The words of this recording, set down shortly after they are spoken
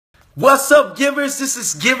What's up, givers? This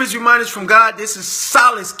is Givers Reminders from God. This is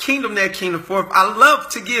Solace, Kingdom Net, Kingdom Forth. I love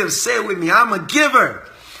to give. Say it with me. I'm a giver.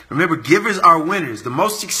 Remember, givers are winners. The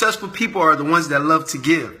most successful people are the ones that love to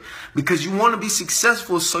give. Because you want to be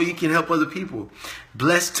successful so you can help other people.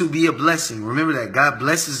 Blessed to be a blessing. Remember that. God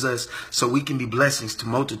blesses us so we can be blessings to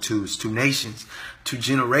multitudes, to nations, to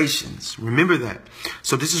generations. Remember that.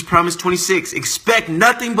 So this is Promise 26. Expect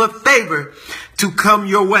nothing but favor to come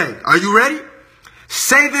your way. Are you ready?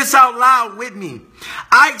 Say this out loud with me.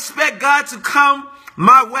 I expect God to come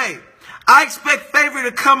my way. I expect favor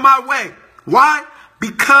to come my way. Why?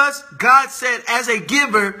 Because God said, as a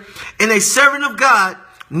giver and a servant of God,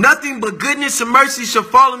 nothing but goodness and mercy shall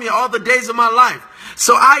follow me all the days of my life.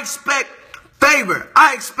 So I expect favor.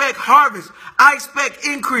 I expect harvest. I expect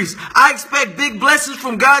increase. I expect big blessings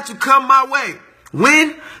from God to come my way.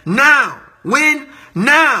 When? Now. When?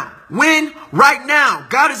 Now. When? Right now.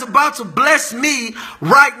 God is about to bless me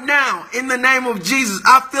right now in the name of Jesus.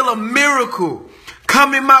 I feel a miracle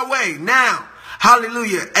coming my way now.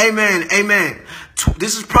 Hallelujah. Amen. Amen.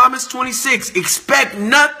 This is Promise 26. Expect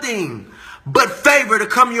nothing but favor to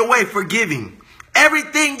come your way for giving.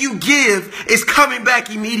 Everything you give is coming back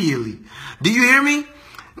immediately. Do you hear me?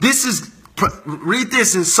 Read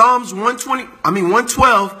this in Psalms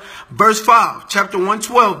 112, verse 5. Chapter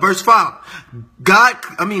 112, verse 5.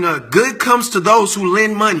 Good comes to those who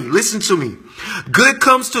lend money. Listen to me. Good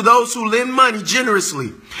comes to those who lend money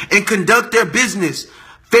generously and conduct their business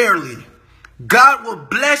fairly. God will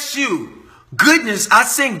bless you. Goodness, I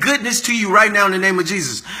send goodness to you right now in the name of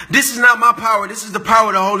Jesus. This is not my power. This is the power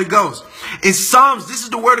of the Holy Ghost. In Psalms, this is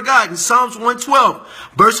the word of God. In Psalms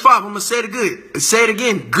 112, verse 5, I'm going to say it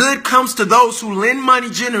again. Good comes to those who lend money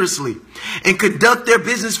generously and conduct their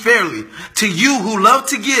business fairly. To you who love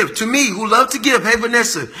to give, to me who love to give. Hey,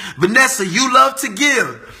 Vanessa, you love to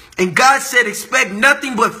give. And God said, expect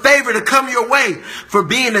nothing but favor to come your way for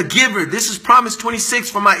being a giver. This is Promise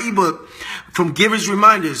 26 from my ebook, from Givers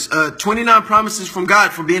Reminders. 29 promises from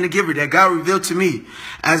God for being a giver that God revealed to me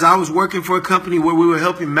as I was working for a company where we were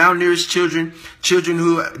helping malnourished children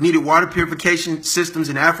who needed water purification systems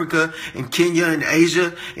in Africa and Kenya and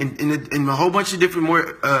Asia and in a whole bunch of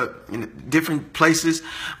different places.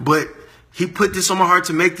 But He put this on my heart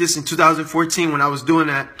to make this in 2014 when I was doing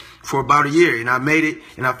that for about a year, and I made it,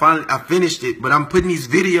 and I finished it. But I'm putting these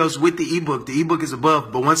videos with the ebook. The ebook is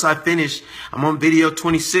above, but once I finish, I'm on video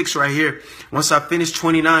 26 right here. Once I finish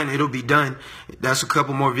 29, it'll be done. That's a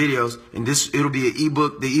couple more videos, and it'll be an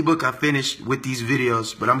ebook. The ebook I finished with these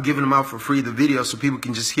videos, but I'm giving them out for free, the videos, so people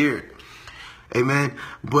can just hear it. Amen.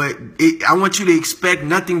 But I want you to expect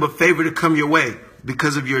nothing but favor to come your way.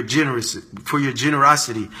 Because of your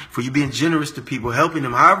generosity, for you being generous to people, helping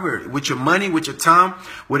them, however, with your money, with your time,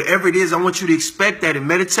 whatever it is, I want you to expect that and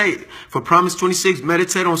meditate. For Promise 26,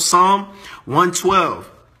 meditate on Psalm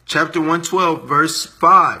 112, chapter 112, verse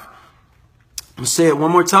 5. I'm going to say it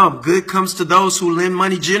one more time. Good comes to those who lend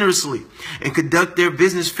money generously and conduct their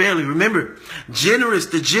business fairly. Remember,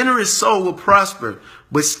 the generous soul will prosper,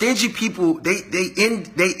 but stingy people, they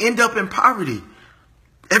end up in poverty.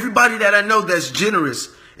 Everybody that I know that's generous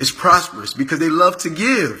is prosperous because they love to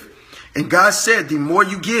give. And God said, the more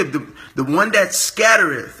you give, the one that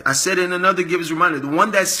scattereth, I said in another Giver's Reminder, the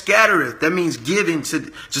one that scattereth, that means giving,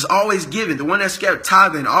 to just always giving. The one that scattereth,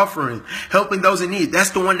 tithing, offering, helping those in need.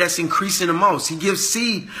 That's the one that's increasing the most. He gives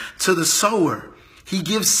seed to the sower. He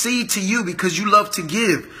gives seed to you because you love to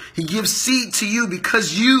give. He gives seed to you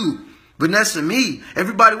because you, Vanessa, me,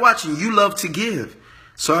 everybody watching, you love to give.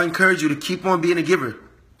 So I encourage you to keep on being a giver.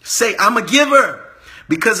 Say, I'm a giver,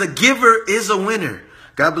 because a giver is a winner.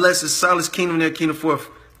 God bless His Solace, Kingdom Net, Kingdom Forth.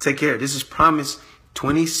 Take care. This is Promise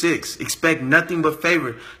 26. Expect nothing but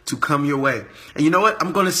favor to come your way. And you know what?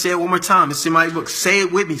 I'm going to say it one more time. It's in my book. Say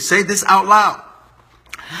it with me. Say this out loud.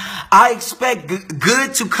 I expect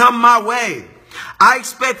good to come my way. I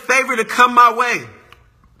expect favor to come my way.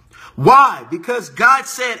 Why? Because God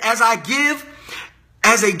said, as I give,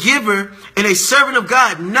 as a giver and a servant of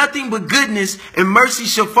God, nothing but goodness and mercy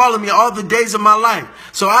shall follow me all the days of my life.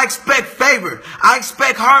 So I expect favor. I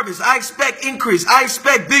expect harvest. I expect increase. I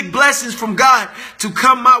expect big blessings from God to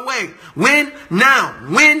come my way. When? Now.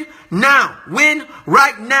 When? Now. When?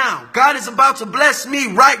 Right now. God is about to bless me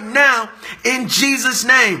right now in Jesus'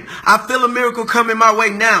 name. I feel a miracle coming my way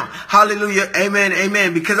now. Hallelujah. Amen.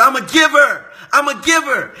 Amen. Because I'm a giver. I'm a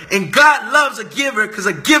giver. And God loves a giver because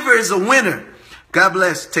a giver is a winner. God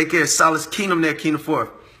bless. Take care. Solace, Kingdom Net, Kingdom Forth.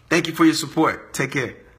 Thank you for your support. Take care.